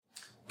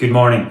Good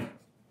morning.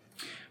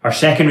 Our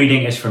second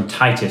reading is from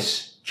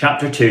Titus,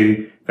 chapter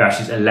 2,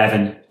 verses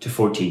 11 to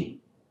 14.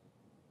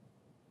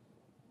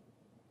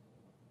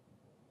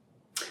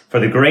 For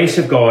the grace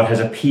of God has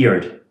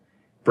appeared,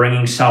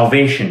 bringing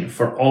salvation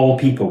for all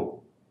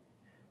people,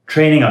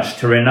 training us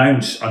to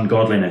renounce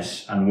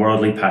ungodliness and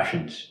worldly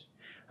passions,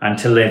 and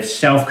to live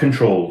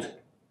self-controlled,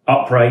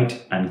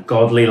 upright, and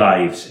godly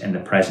lives in the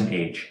present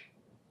age,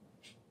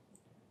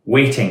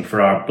 waiting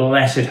for our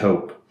blessed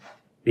hope,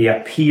 the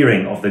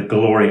appearing of the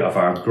glory of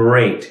our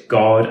great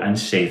God and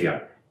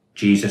Saviour,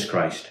 Jesus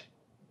Christ,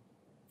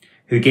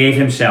 who gave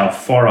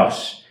himself for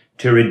us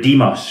to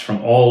redeem us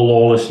from all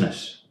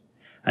lawlessness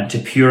and to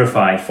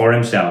purify for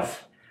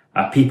himself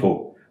a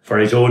people for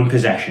his own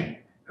possession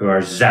who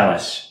are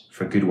zealous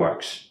for good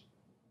works.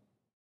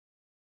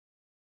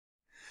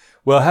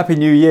 Well, Happy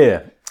New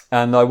Year.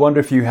 And I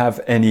wonder if you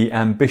have any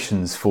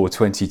ambitions for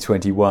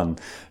 2021.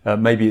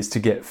 Maybe it's to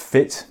get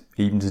fit,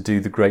 even to do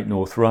the Great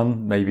North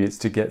Run. Maybe it's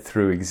to get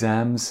through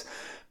exams.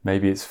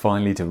 Maybe it's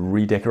finally to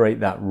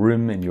redecorate that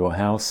room in your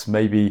house.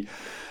 Maybe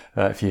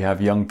if you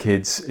have young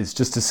kids, it's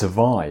just to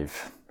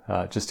survive,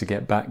 just to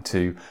get back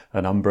to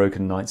an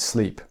unbroken night's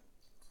sleep.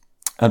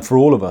 And for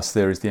all of us,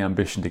 there is the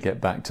ambition to get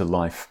back to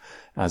life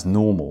as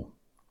normal.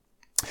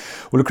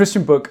 Well, a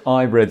Christian book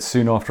I read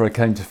soon after I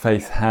came to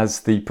faith has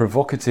the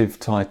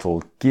provocative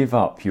title, Give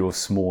Up Your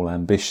Small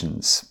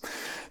Ambitions.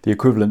 The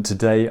equivalent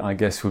today, I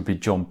guess, would be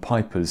John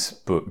Piper's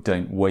book,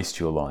 Don't Waste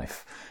Your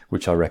Life,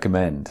 which I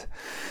recommend.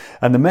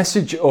 And the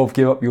message of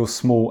Give Up Your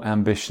Small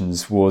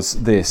Ambitions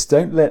was this: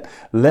 don't let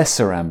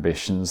lesser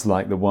ambitions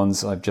like the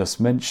ones I've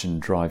just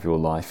mentioned drive your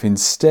life.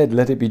 Instead,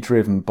 let it be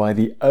driven by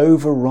the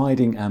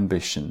overriding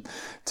ambition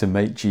to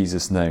make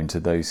Jesus known to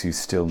those who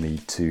still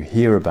need to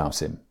hear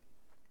about him.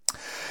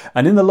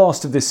 And in the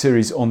last of this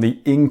series on the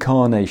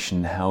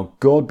incarnation, how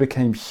God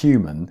became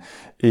human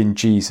in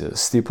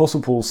Jesus, the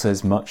Apostle Paul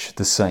says much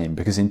the same,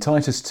 because in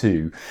Titus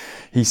 2,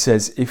 he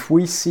says, if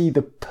we see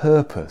the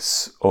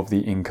purpose of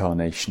the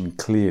incarnation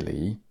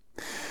clearly,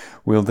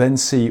 we'll then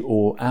see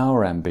all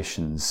our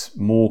ambitions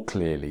more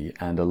clearly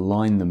and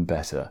align them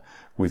better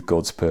with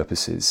God's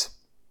purposes.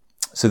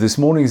 So this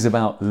morning is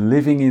about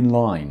living in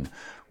line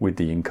with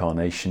the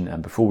incarnation.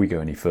 And before we go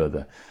any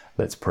further,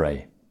 let's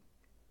pray.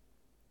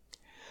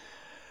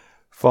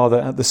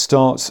 Father, at the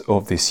start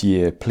of this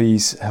year,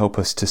 please help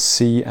us to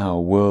see our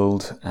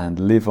world and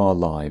live our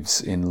lives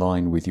in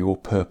line with your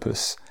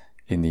purpose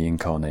in the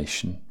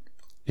incarnation.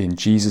 In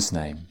Jesus'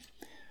 name,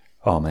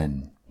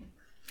 Amen.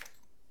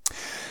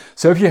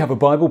 So if you have a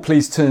Bible,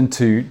 please turn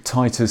to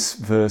Titus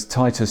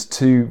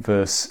 2,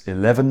 verse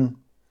 11.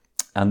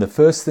 And the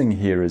first thing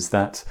here is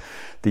that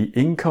the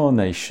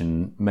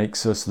incarnation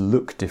makes us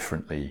look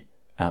differently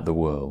at the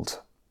world.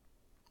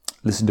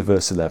 Listen to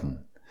verse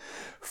 11.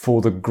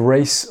 For the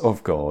grace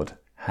of God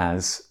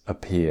has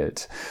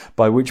appeared,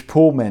 by which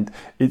Paul meant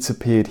it's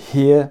appeared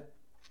here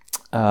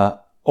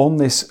on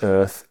this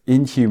earth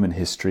in human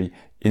history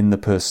in the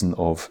person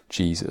of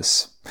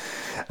Jesus.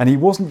 And he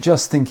wasn't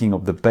just thinking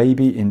of the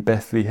baby in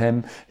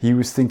Bethlehem, he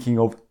was thinking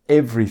of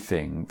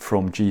everything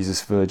from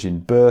Jesus' virgin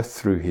birth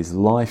through his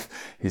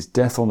life, his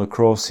death on the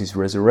cross, his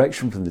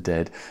resurrection from the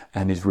dead,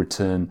 and his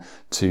return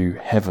to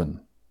heaven.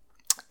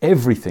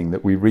 Everything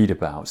that we read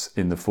about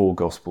in the four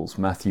Gospels,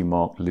 Matthew,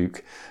 Mark,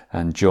 Luke,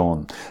 and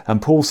John.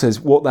 And Paul says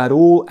what that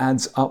all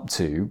adds up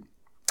to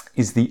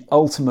is the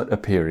ultimate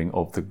appearing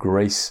of the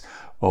grace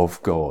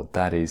of God.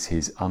 That is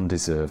his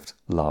undeserved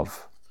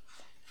love.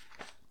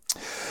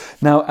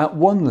 Now, at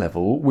one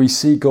level, we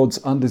see God's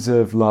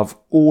undeserved love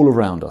all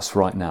around us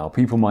right now.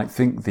 People might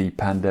think the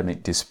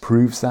pandemic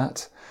disproves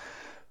that,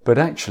 but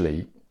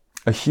actually,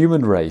 a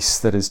human race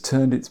that has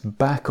turned its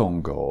back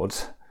on God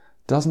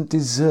doesn't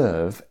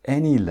deserve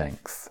any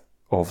length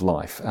of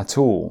life at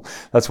all.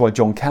 That's why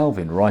John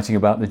Calvin, writing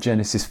about the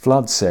Genesis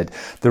flood, said,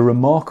 the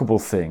remarkable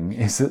thing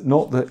is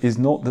not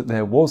that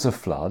there was a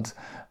flood,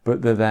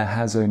 but that there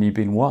has only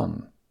been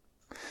one.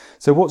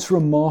 So what's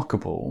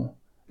remarkable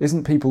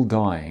isn't people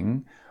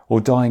dying or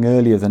dying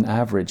earlier than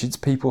average. It's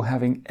people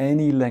having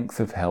any length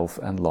of health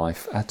and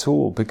life at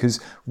all, because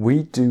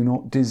we do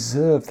not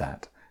deserve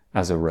that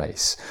as a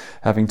race,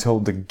 having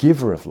told the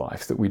giver of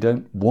life that we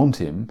don't want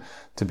him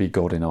to be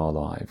God in our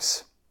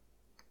lives.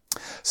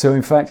 So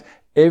in fact,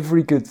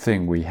 every good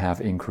thing we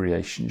have in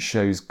creation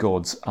shows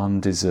God's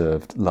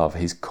undeserved love,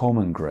 his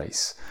common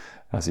grace,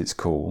 as it's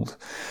called.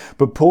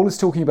 But Paul is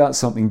talking about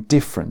something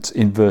different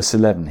in verse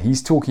 11.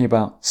 He's talking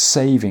about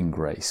saving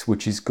grace,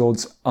 which is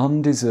God's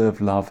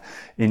undeserved love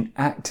in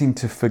acting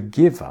to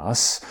forgive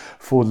us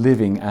for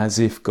living as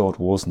if God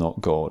was not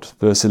God.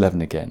 Verse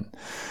 11 again.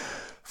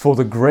 For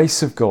the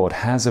grace of God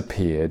has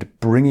appeared,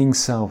 bringing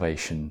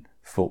salvation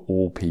for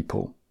all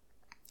people.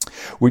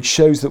 Which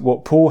shows that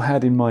what Paul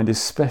had in mind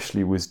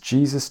especially was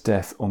Jesus'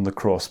 death on the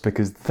cross,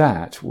 because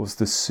that was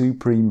the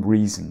supreme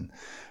reason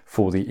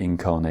for the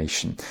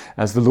incarnation.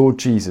 As the Lord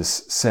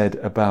Jesus said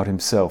about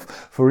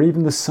himself, for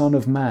even the Son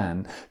of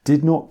Man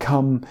did not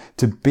come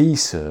to be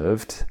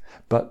served,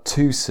 but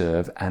to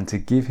serve and to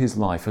give his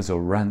life as a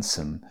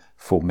ransom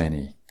for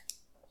many.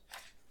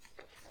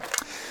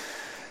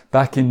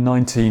 Back in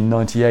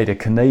 1998, a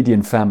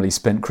Canadian family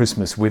spent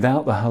Christmas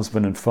without the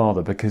husband and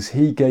father because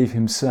he gave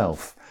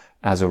himself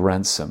as a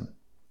ransom.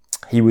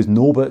 He was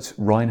Norbert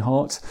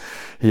Reinhardt.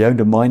 He owned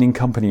a mining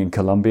company in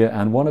Colombia,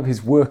 and one of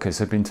his workers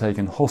had been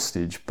taken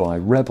hostage by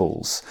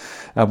rebels.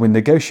 And with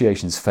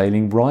negotiations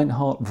failing,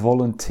 Reinhardt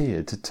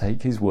volunteered to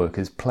take his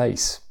worker's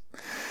place.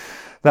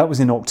 That was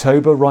in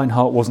October.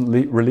 Reinhardt wasn't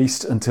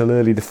released until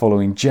early the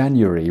following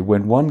January,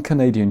 when one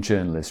Canadian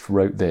journalist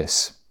wrote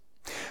this.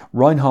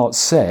 Reinhardt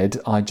said,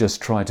 "I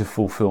just tried to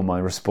fulfill my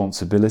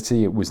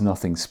responsibility. It was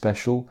nothing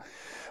special.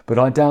 But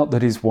I doubt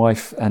that his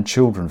wife and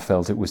children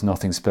felt it was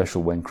nothing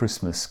special when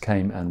Christmas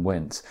came and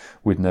went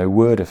with no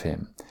word of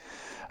him.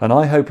 And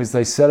I hope as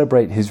they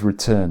celebrate his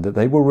return that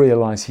they will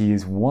realise he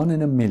is one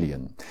in a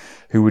million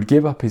who would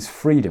give up his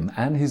freedom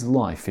and his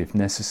life if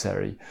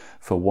necessary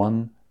for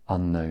one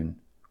unknown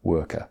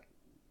worker."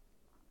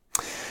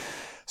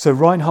 So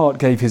Reinhardt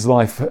gave his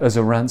life as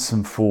a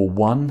ransom for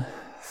one,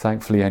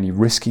 thankfully only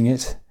risking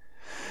it,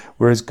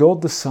 whereas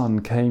God the Son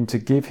came to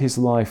give his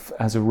life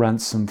as a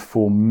ransom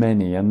for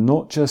many, and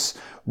not just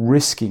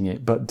risking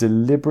it, but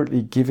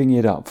deliberately giving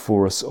it up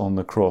for us on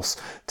the cross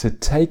to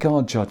take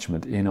our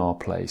judgment in our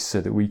place so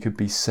that we could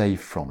be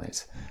saved from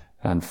it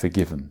and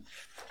forgiven.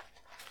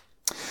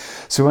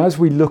 So as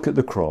we look at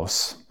the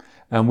cross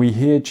and we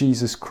hear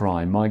Jesus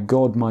cry, my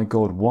God,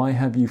 why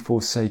have you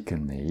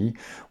forsaken me?"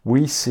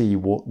 we see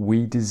what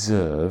we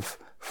deserve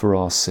for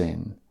our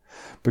sin.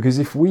 Because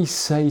if we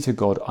say to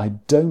God, "I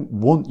don't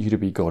want you to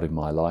be God in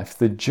my life,"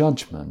 the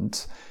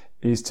judgment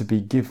is to be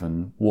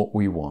given what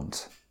we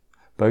want,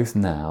 both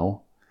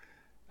now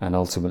and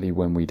ultimately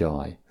when we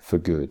die, for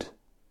good.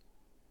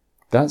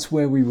 That's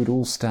where we would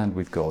all stand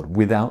with God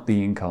without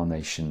the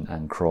incarnation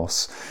and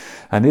cross.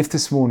 And if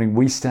this morning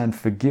we stand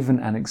forgiven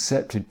and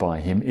accepted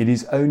by him, it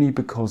is only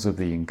because of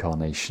the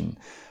incarnation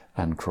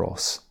and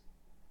cross.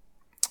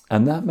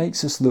 And that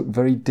makes us look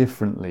very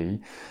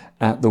differently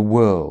at the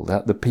world,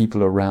 at the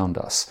people around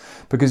us,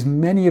 because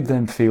many of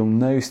them feel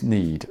no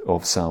need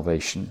of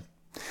salvation.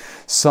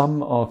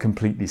 Some are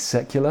completely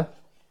secular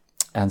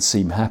and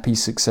seem happy,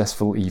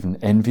 successful, even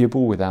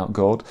enviable without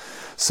God.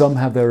 Some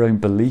have their own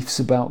beliefs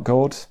about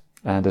God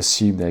and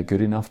assume they're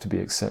good enough to be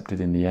accepted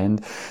in the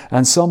end.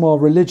 And some are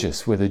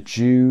religious, whether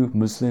Jew,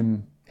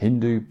 Muslim,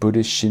 Hindu,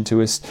 Buddhist,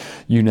 Shintoist,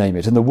 you name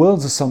it. And the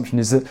world's assumption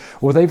is that,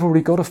 well, they've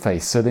already got a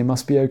faith, so they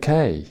must be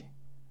okay.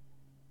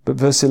 But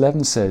verse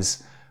 11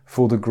 says,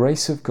 "For the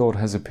grace of God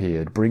has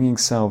appeared, bringing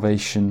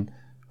salvation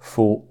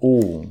for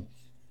all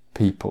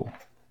people."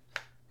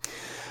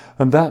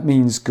 And that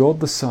means God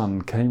the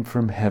Son came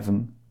from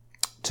heaven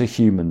to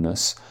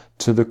humanness,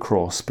 to the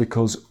cross,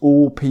 because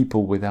all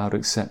people without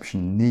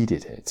exception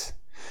needed it,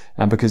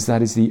 and because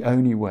that is the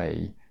only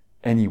way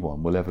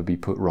anyone will ever be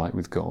put right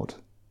with God.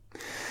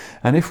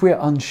 And if we're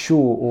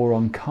unsure or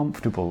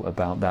uncomfortable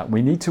about that,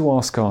 we need to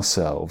ask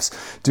ourselves,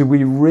 do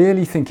we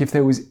really think if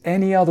there was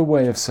any other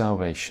way of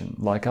salvation,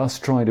 like us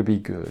trying to be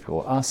good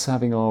or us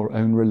having our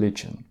own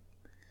religion,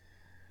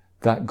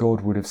 that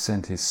God would have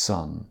sent his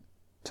Son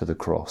to the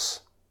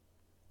cross?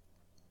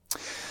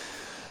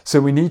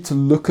 So we need to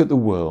look at the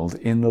world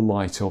in the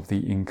light of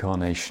the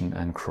incarnation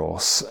and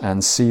cross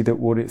and see that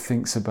what it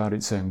thinks about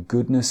its own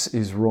goodness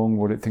is wrong,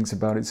 what it thinks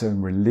about its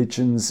own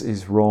religions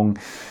is wrong,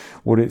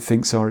 what it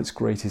thinks are its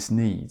greatest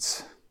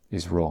needs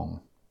is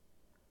wrong.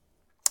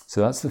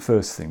 So that's the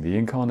first thing. The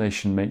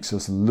incarnation makes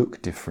us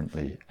look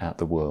differently at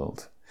the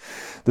world.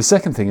 The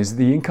second thing is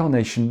the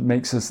incarnation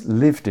makes us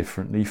live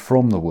differently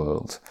from the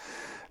world.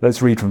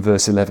 Let's read from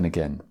verse 11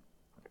 again.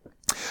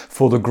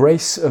 "For the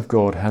grace of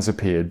God has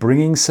appeared,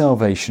 bringing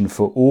salvation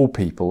for all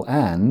people,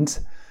 and,"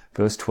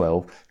 verse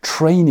 12,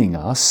 "training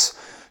us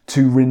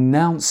to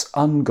renounce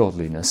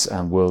ungodliness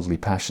and worldly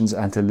passions,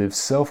 and to live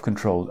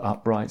self-controlled,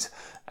 upright,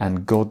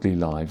 and godly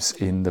lives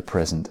in the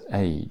present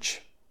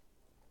age."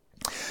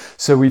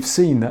 So we've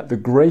seen that the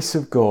grace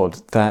of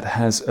God that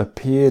has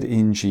appeared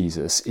in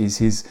Jesus is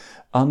his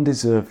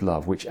undeserved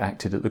love which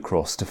acted at the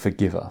cross to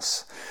forgive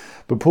us.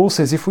 But Paul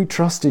says if we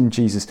trust in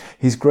Jesus,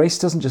 his grace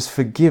doesn't just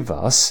forgive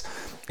us,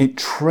 it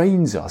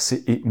trains us,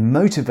 it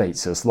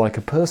motivates us like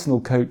a personal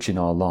coach in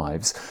our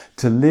lives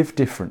to live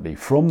differently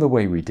from the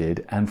way we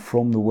did and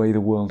from the way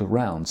the world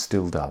around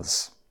still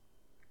does.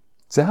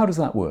 So how does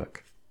that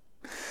work?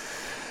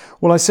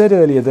 Well, I said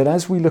earlier that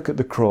as we look at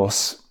the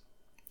cross,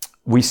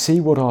 we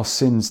see what our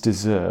sins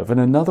deserve. And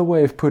another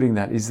way of putting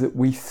that is that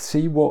we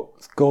see what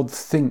God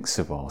thinks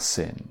of our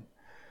sin.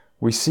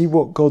 We see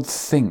what God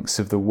thinks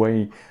of the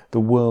way the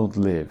world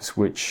lives,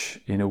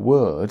 which, in a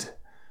word,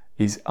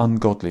 is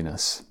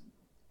ungodliness.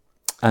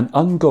 And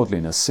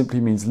ungodliness simply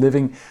means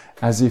living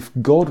as if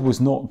God was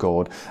not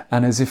God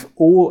and as if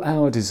all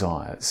our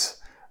desires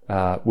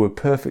were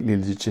perfectly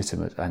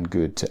legitimate and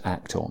good to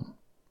act on.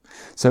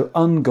 So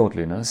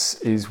ungodliness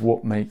is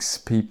what makes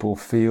people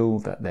feel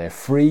that they're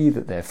free,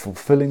 that they're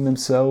fulfilling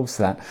themselves,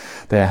 that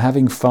they're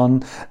having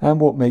fun, and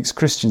what makes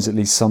Christians at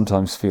least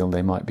sometimes feel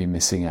they might be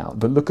missing out.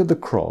 But look at the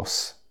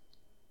cross,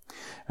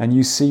 and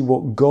you see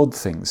what God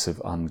thinks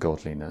of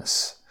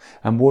ungodliness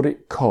and what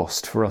it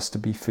cost for us to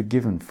be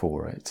forgiven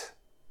for it.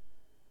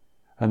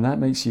 And that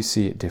makes you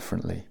see it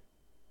differently.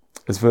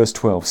 As verse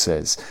 12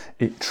 says,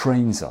 it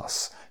trains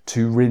us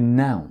to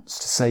renounce,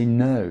 to say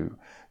no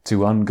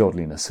to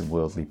ungodliness and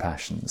worldly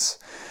passions,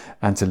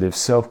 and to live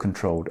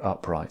self-controlled,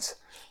 upright,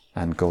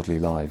 and godly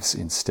lives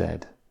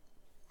instead.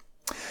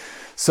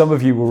 Some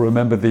of you will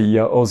remember the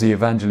Aussie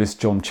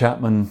evangelist John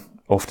Chapman,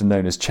 often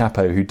known as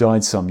Chapo, who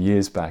died some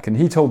years back. And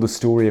he told the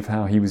story of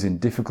how he was in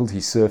difficulty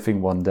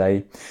surfing one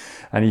day,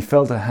 and he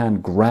felt a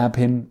hand grab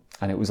him,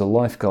 and it was a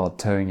lifeguard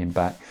towing him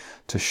back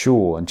to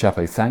shore. And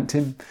Chapo thanked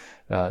him,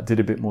 did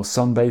a bit more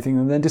sunbathing,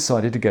 and then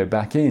decided to go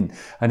back in.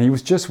 And he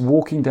was just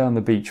walking down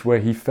the beach where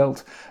he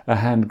felt a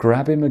hand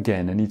grab him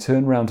again, and he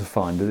turned round to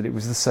find that it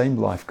was the same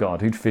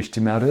lifeguard who'd fished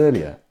him out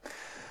earlier.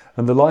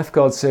 And the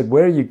lifeguard said,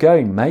 "Where are you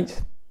going,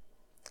 mate?"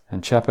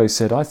 And Chapo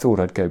said, "I thought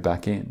I'd go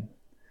back in."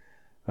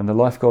 And the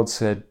lifeguard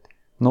said,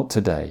 "Not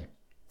today.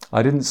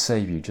 I didn't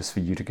save you just for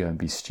you to go and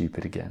be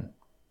stupid again."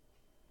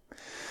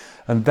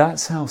 And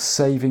that's how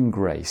saving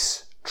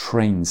grace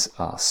trains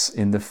us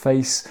in the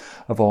face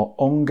of our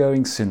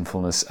ongoing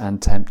sinfulness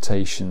and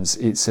temptations.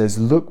 It says,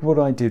 look what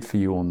I did for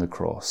you on the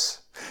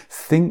cross.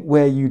 Think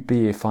where you'd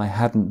be if I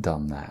hadn't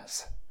done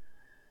that.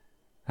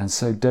 And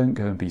so don't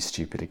go and be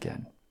stupid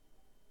again.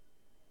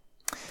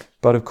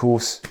 But of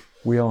course,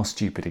 we are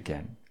stupid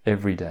again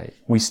every day.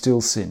 We still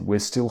sin. We're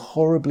still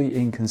horribly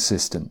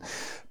inconsistent.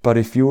 But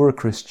if you're a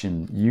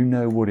Christian, you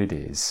know what it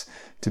is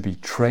to be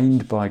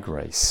trained by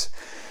grace,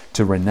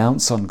 to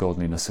renounce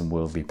ungodliness and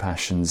worldly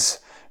passions,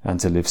 and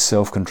to live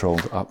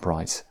self-controlled,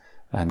 upright,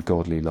 and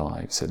godly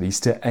lives, at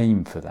least to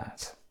aim for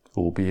that,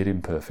 albeit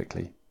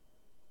imperfectly.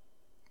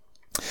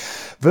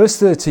 Verse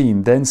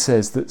 13 then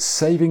says that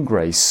saving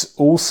grace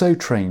also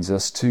trains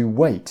us to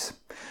wait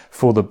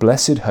for the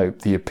blessed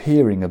hope, the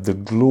appearing of the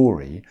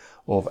glory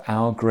of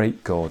our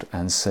great God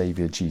and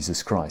Saviour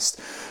Jesus Christ.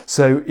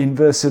 So in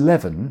verse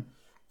 11,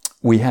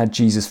 we had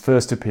Jesus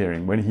first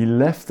appearing when he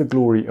left the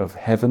glory of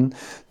heaven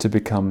to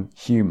become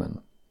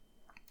human.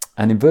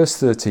 And in verse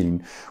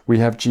 13, we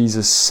have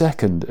Jesus'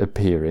 second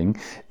appearing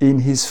in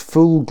his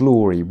full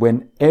glory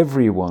when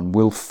everyone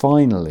will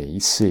finally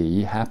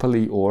see,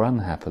 happily or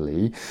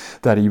unhappily,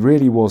 that he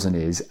really was and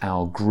is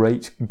our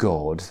great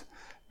God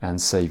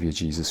and Saviour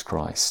Jesus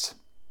Christ.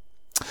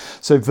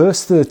 So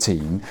verse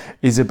 13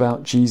 is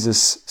about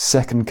Jesus'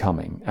 second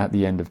coming at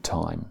the end of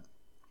time.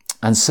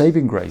 And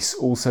saving grace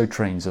also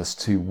trains us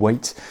to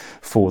wait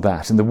for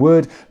that. And the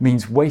word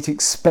means wait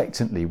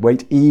expectantly,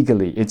 wait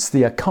eagerly. It's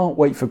the I can't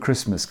wait for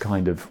Christmas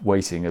kind of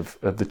waiting of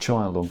the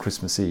child on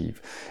Christmas Eve.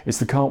 It's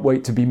the can't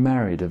wait to be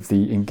married of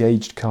the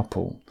engaged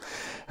couple.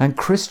 And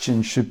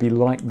Christians should be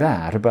like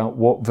that about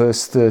what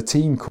verse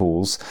 13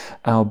 calls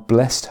our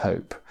blessed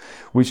hope,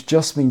 which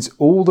just means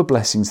all the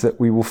blessings that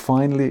we will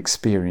finally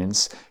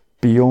experience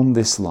beyond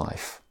this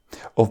life,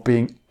 of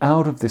being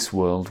out of this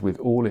world with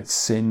all its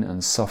sin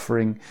and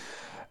suffering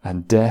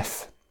and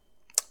death,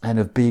 and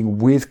of being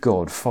with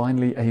God,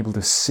 finally able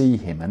to see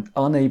him and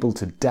unable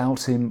to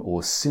doubt him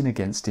or sin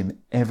against him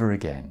ever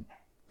again.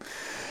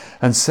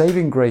 And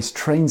saving grace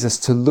trains us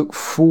to look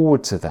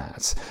forward to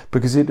that,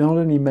 because it not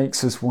only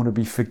makes us want to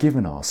be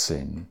forgiven our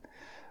sin,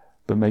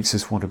 but makes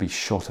us want to be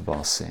shot of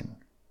our sin.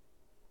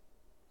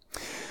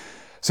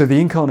 So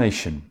the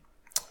incarnation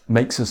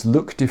makes us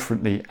look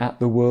differently at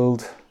the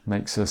world,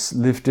 makes us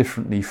live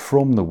differently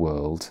from the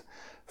world.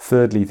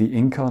 Thirdly, the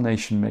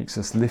incarnation makes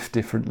us live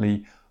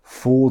differently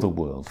for the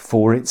world,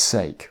 for its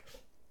sake.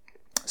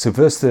 So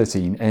verse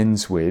 13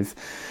 ends with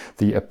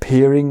the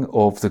appearing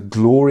of the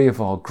glory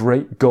of our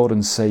great God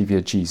and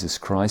Saviour Jesus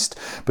Christ.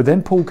 But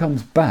then Paul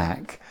comes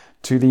back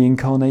to the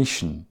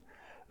incarnation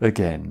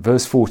again.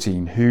 Verse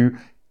 14, who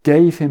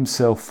gave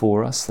himself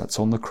for us, that's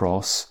on the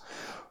cross,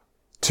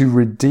 to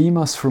redeem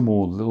us from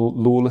all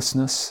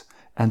lawlessness,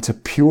 and to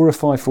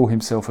purify for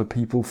himself a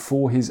people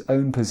for his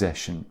own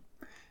possession,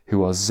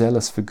 who are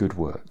zealous for good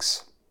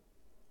works.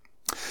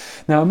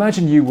 Now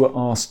imagine you were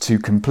asked to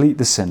complete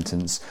the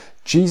sentence,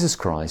 Jesus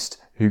Christ,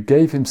 who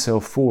gave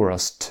himself for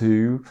us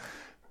to,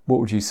 what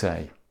would you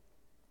say?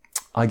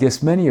 I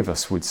guess many of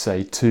us would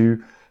say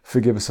to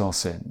forgive us our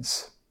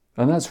sins.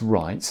 And that's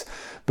right,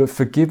 but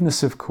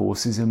forgiveness, of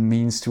course, is a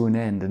means to an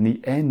end, and the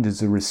end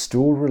is a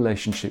restored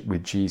relationship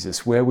with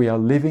Jesus, where we are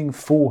living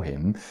for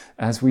him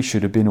as we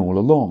should have been all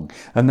along.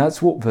 And that's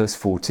what verse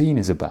 14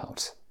 is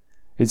about.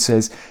 It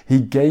says,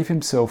 he gave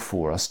himself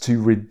for us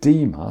to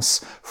redeem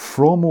us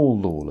from all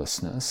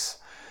lawlessness,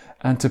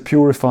 and to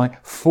purify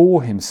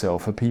for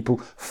himself a people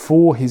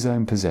for his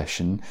own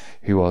possession,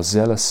 who are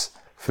zealous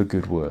for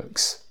good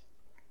works.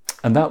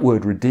 And that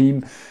word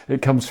redeem,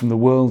 it comes from the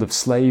world of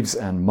slaves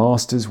and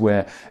masters,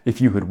 where if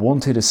you had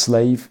wanted a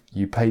slave,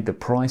 you paid the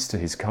price to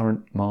his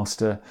current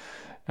master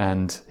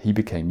and he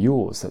became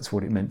yours. That's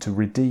what it meant to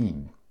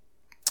redeem.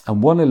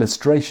 And one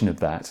illustration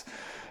of that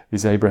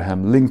is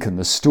Abraham Lincoln.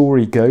 The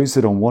story goes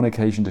that on one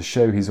occasion, to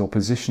show his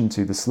opposition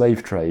to the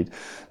slave trade,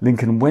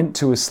 Lincoln went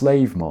to a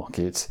slave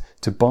market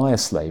to buy a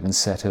slave and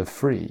set her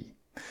free.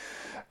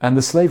 And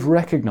the slave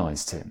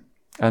recognized him,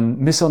 and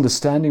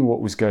misunderstanding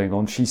what was going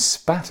on, she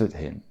spat at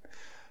him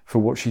for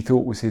what she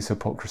thought was his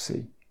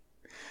hypocrisy.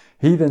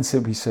 He then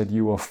simply said,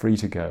 "You are free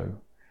to go,"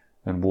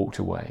 and walked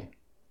away.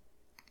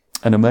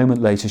 And a moment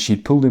later,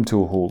 she'd pulled him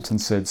to a halt and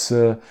said,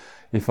 "Sir,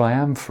 if I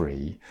am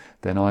free,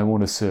 then I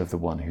want to serve the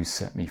one who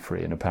set me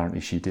free." And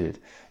apparently she did,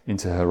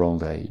 into her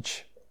old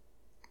age.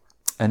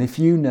 And if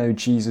you know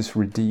Jesus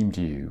redeemed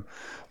you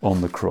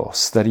on the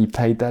cross, that he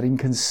paid that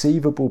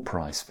inconceivable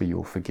price for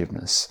your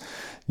forgiveness,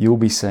 you'll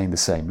be saying the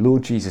same.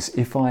 "Lord Jesus,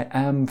 if I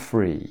am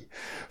free,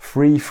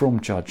 free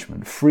from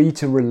judgment, free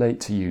to relate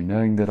to you,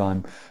 knowing that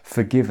I'm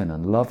forgiven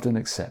and loved and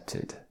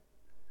accepted,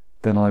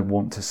 then I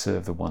want to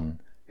serve the one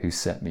who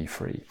set me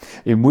free."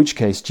 In which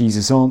case,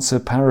 Jesus' answer,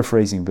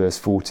 paraphrasing verse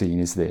 14,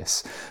 is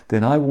this: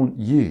 "Then I want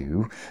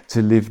you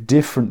to live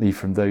differently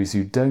from those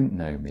who don't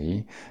know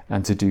me,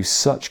 and to do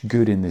such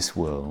good in this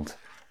world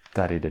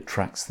that it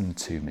attracts them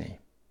to me."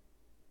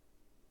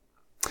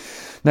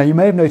 Now, you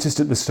may have noticed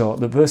at the start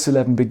that verse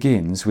 11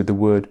 begins with the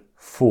word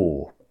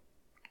 "for."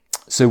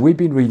 So we've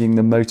been reading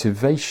the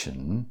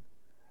motivation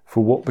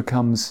for what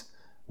comes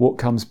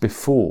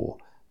before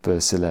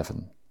verse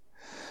 11.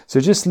 So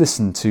just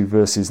listen to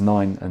verses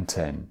 9 and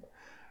 10,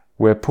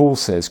 where Paul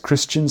says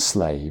Christian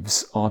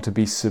slaves are to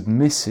be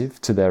submissive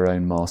to their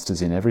own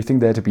masters in everything.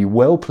 They're to be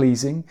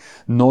well-pleasing,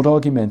 not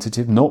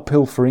argumentative, not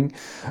pilfering,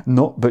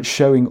 but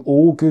showing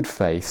all good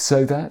faith,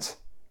 so that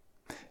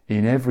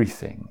in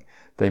everything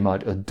they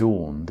might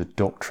adorn the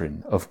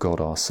doctrine of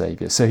God our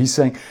Saviour. So he's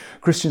saying,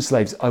 Christian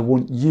slaves, I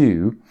want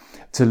you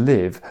to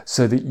live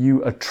so that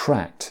you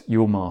attract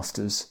your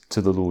masters to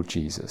the Lord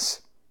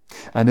Jesus.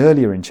 And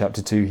earlier in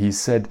chapter 2, he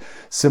said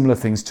similar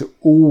things to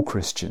all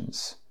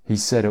Christians. He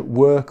said at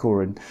work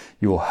or in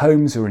your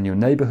homes or in your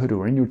neighbourhood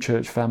or in your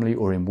church family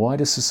or in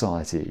wider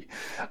society,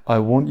 I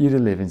want you to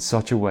live in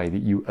such a way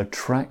that you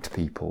attract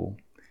people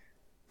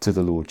to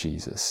the Lord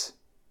Jesus.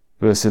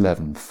 Verse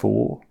 11,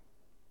 "For,"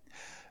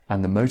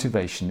 and the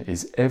motivation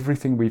is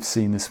everything we've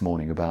seen this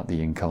morning about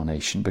the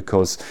incarnation,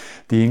 because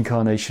the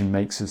incarnation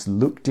makes us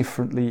look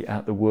differently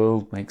at the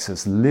world, makes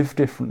us live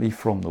differently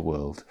from the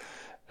world,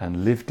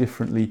 and live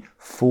differently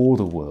for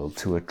the world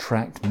to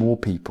attract more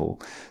people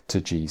to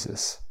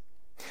Jesus.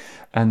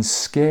 And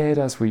scared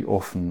as we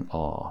often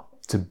are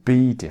to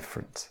be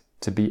different,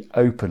 to be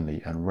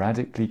openly and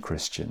radically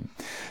Christian,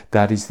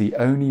 that is the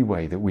only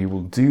way that we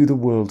will do the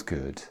world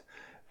good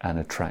and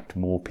attract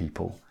more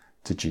people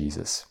to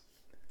Jesus.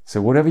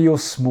 So whatever your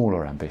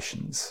smaller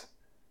ambitions,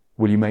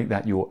 will you make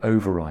that your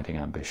overriding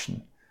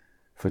ambition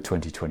for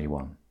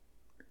 2021?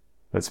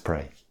 Let's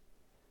pray.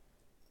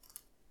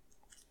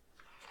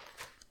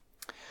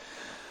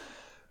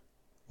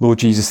 Lord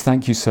Jesus,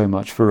 thank you so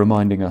much for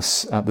reminding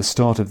us at the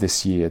start of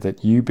this year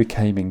that you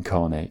became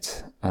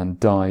incarnate and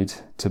died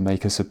to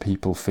make us a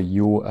people for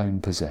your own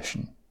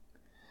possession.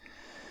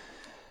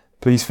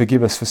 Please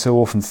forgive us for so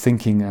often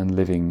thinking and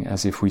living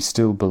as if we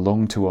still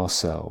belong to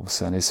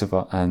ourselves and as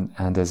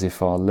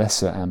if our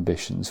lesser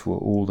ambitions were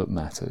all that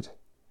mattered.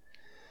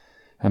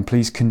 And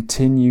please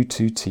continue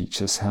to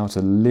teach us how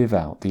to live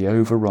out the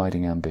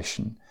overriding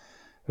ambition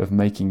of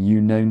making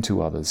you known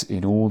to others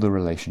in all the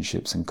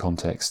relationships and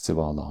contexts of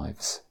our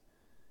lives.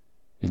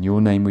 In your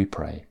name we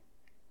pray.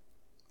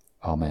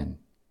 Amen.